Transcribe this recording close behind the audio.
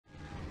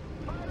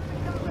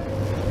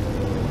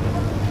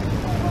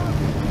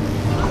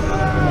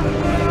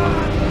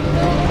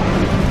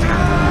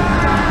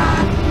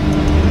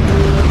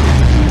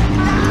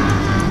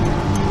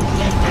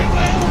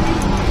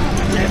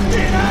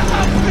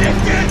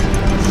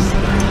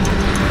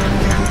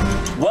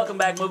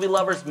back, movie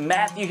lovers.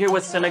 Matthew here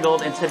with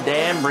Cinegold, and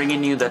today I'm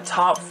bringing you the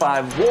top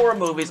 5 war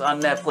movies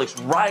on Netflix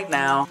right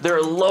now. There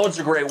are loads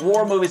of great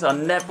war movies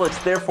on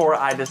Netflix, therefore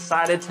I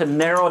decided to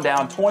narrow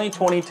down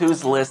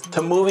 2022's list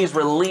to movies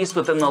released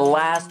within the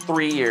last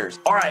 3 years.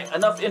 All right,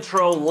 enough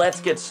intro,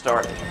 let's get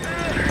started.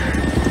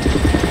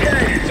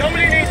 Okay,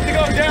 somebody needs to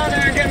go down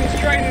there and get them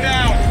straightened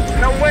out.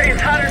 No way,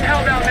 it's hot as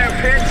hell down there,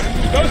 Pitts.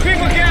 Those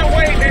people can't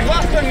wait, they've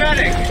lost the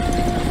medic.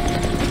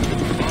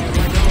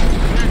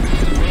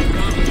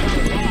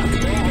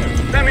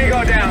 Let me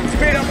go down.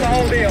 Speed up the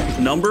whole deal.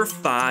 Number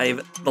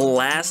 5, The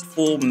Last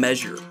Full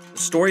Measure. The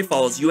story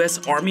follows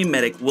U.S. Army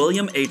medic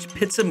William H.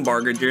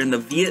 Pitsenbarger during the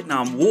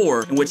Vietnam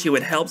War, in which he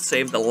would help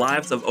save the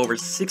lives of over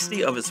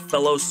 60 of his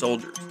fellow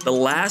soldiers. The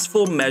Last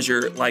Full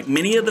Measure, like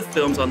many of the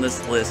films on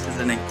this list, is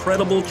an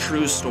incredible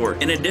true story.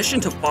 In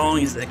addition to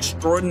following his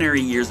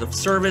extraordinary years of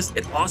service,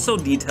 it also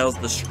details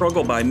the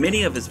struggle by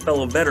many of his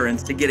fellow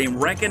veterans to get him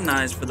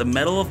recognized for the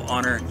Medal of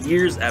Honor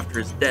years after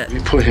his death. We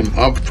put him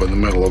up for the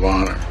Medal of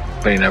Honor.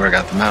 But he never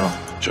got the medal.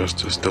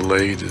 Justice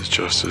delayed is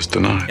justice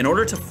denied. In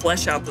order to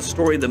flesh out the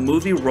story, the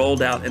movie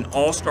rolled out an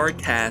all-star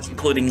cast,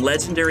 including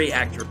legendary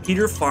actor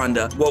Peter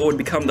Fonda, what would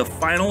become the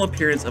final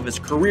appearance of his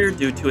career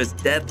due to his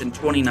death in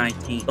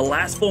 2019. The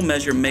Last Full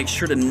Measure makes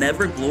sure to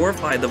never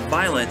glorify the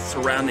violence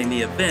surrounding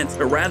the events,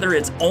 but rather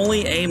its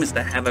only aim is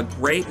to have a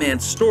great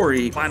man's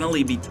story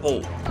finally be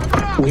told.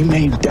 We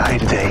may die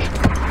today,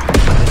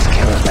 but let's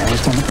kill as many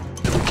of them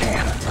as we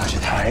can. Rush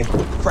it high.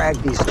 Frag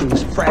these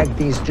dudes. Frag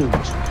these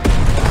dudes.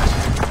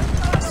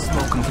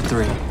 Smoking for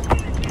 3.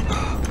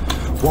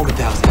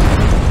 1,000.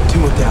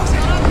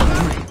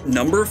 2,000.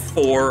 Number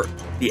 4,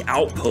 The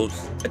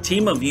Outpost. A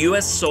team of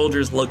U.S.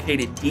 soldiers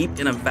located deep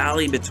in a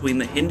valley between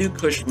the Hindu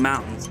Kush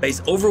Mountains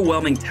face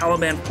overwhelming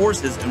Taliban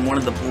forces in one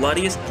of the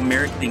bloodiest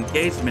American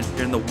engagements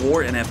during the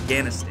war in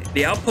Afghanistan.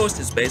 The Outpost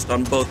is based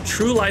on both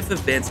true-life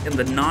events and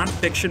the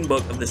non-fiction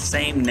book of the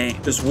same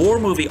name. This war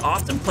movie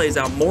often plays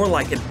out more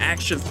like an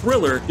action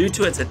thriller due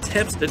to its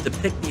attempts to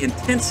depict the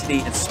intensity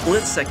and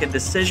split-second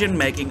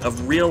decision-making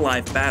of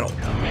real-life battle.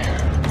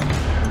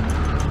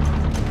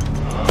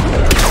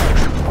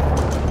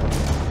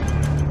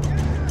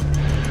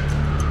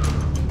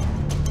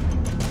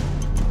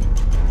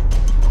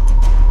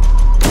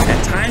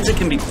 It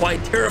can be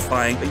quite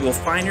terrifying, but you will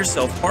find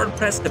yourself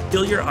hard-pressed to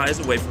peel your eyes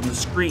away from the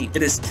screen.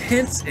 It is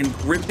tense and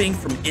gripping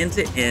from end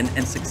to end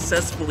and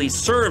successfully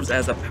serves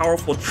as a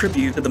powerful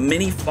tribute to the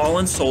many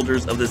fallen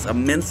soldiers of this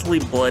immensely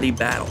bloody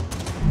battle.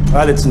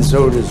 Pilots and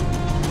soldiers,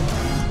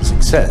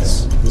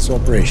 success in this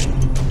operation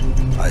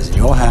lies in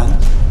your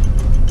hands.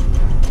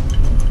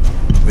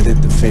 With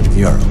it, the fate of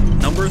Europe.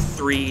 Number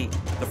 3,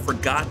 The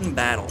Forgotten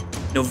Battle.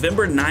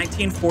 November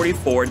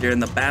 1944, during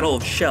the Battle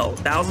of Shell,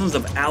 thousands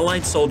of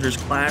Allied soldiers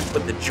clashed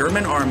with the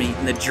German army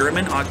in the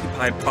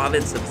German-occupied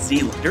province of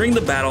Zeeland. During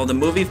the battle, the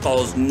movie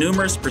follows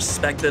numerous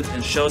perspectives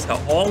and shows how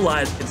all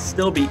lives can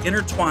still be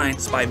intertwined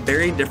despite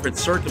very different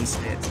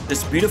circumstances.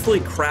 This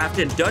beautifully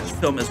crafted Dutch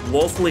film is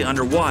woefully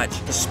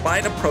underwatched,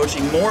 despite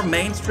approaching more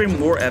mainstream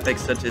war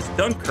epics such as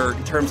Dunkirk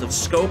in terms of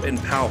scope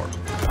and power.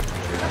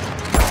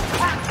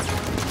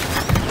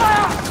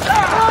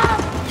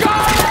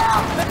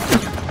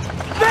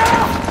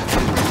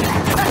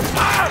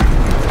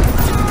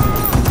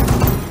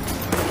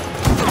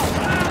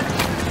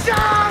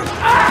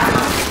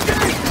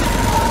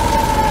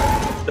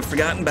 The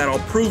Forgotten Battle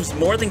proves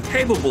more than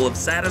capable of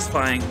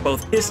satisfying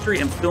both history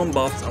and film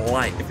buffs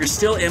alike. If you're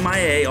still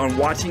MIA on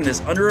watching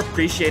this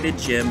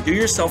underappreciated gem, do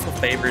yourself a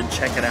favor and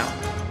check it out.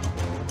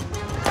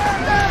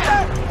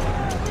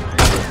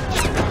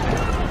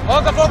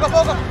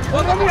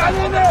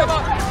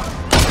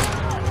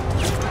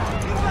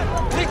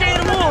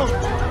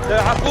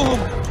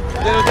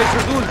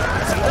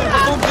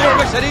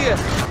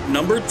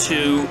 Number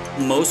 2,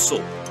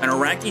 Mosul. An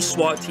Iraqi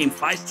SWAT team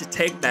fights to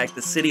take back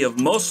the city of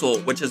Mosul,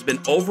 which has been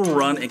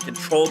overrun and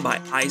controlled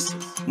by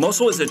ISIS.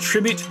 Mosul is a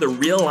tribute to the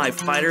real-life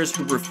fighters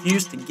who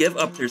refuse to give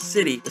up their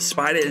city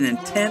despite an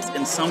intense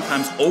and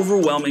sometimes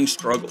overwhelming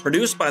struggle.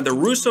 Produced by the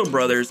Russo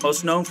brothers,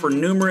 most known for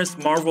numerous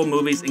Marvel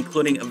movies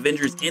including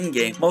Avengers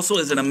Endgame, Mosul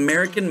is an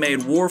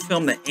American-made war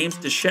film that aims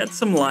to shed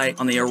some light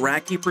on the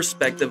Iraqi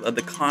perspective of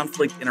the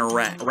conflict in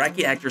Iraq.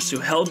 Iraqi actor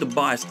Suhail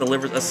Dabash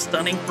delivers a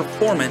stunning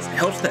performance and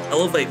helps to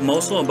elevate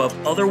Mosul above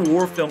other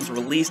war films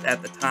released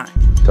at the time.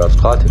 The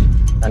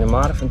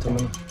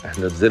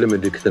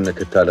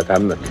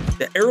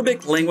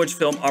Arabic language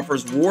film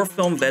offers war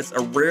film vets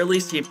a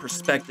rarely seen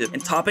perspective,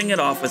 and topping it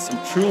off with some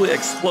truly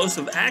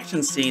explosive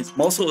action scenes,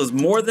 Mosul is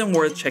more than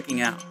worth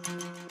checking out.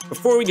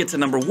 Before we get to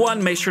number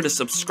 1, make sure to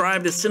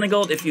subscribe to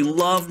Cinegold if you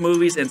love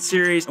movies and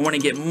series and want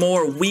to get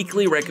more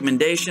weekly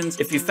recommendations.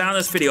 If you found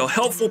this video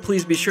helpful,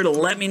 please be sure to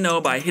let me know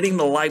by hitting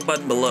the like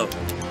button below.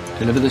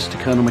 Deliver this to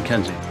Colonel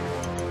Mackenzie.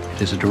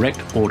 It is a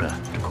direct order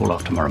to call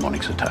off tomorrow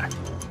morning's attack.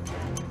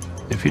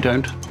 If you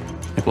don't,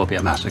 it will be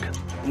a massacre.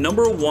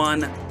 Number 1,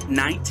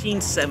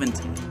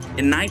 1917.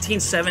 In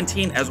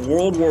 1917, as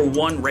World War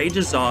I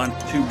rages on,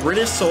 2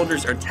 British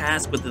soldiers are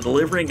tasked with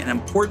delivering an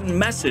important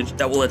message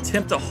that will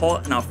attempt to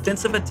halt an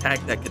offensive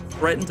attack that could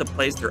threaten to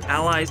place their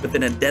allies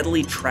within a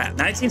deadly trap.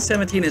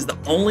 1917 is the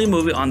only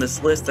movie on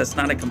this list that's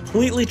not a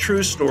completely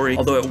true story,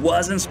 although it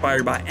was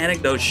inspired by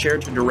anecdotes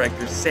shared to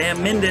director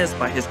Sam Mendes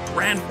by his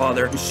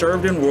grandfather who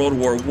served in World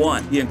War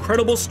I. The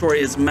incredible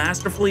story is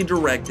masterfully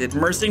directed,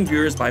 immersing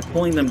viewers by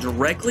pulling them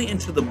directly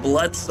into the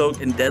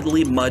blood-soaked and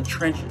deadly mud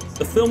trenches.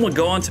 The film would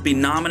go on to be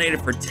nominated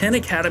for 10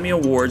 Academy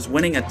Awards,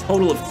 winning a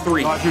total of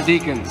 3. Roger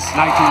Deakins,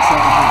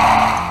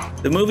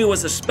 1917. The movie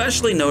was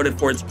especially noted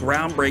for its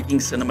groundbreaking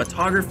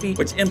cinematography,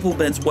 which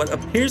implements what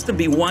appears to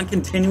be one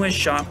continuous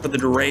shot for the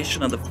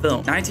duration of the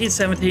film.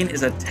 1917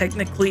 is a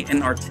technically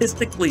and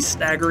artistically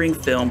staggering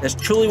film that's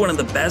truly one of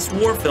the best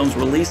war films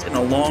released in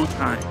a long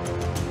time.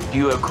 Do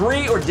you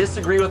agree or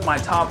disagree with my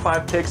top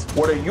 5 picks?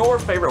 What are your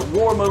favorite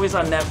war movies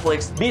on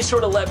Netflix? Be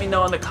sure to let me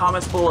know in the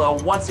comments below.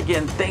 Once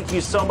again, thank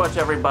you so much,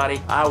 everybody.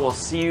 I will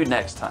see you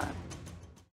next time.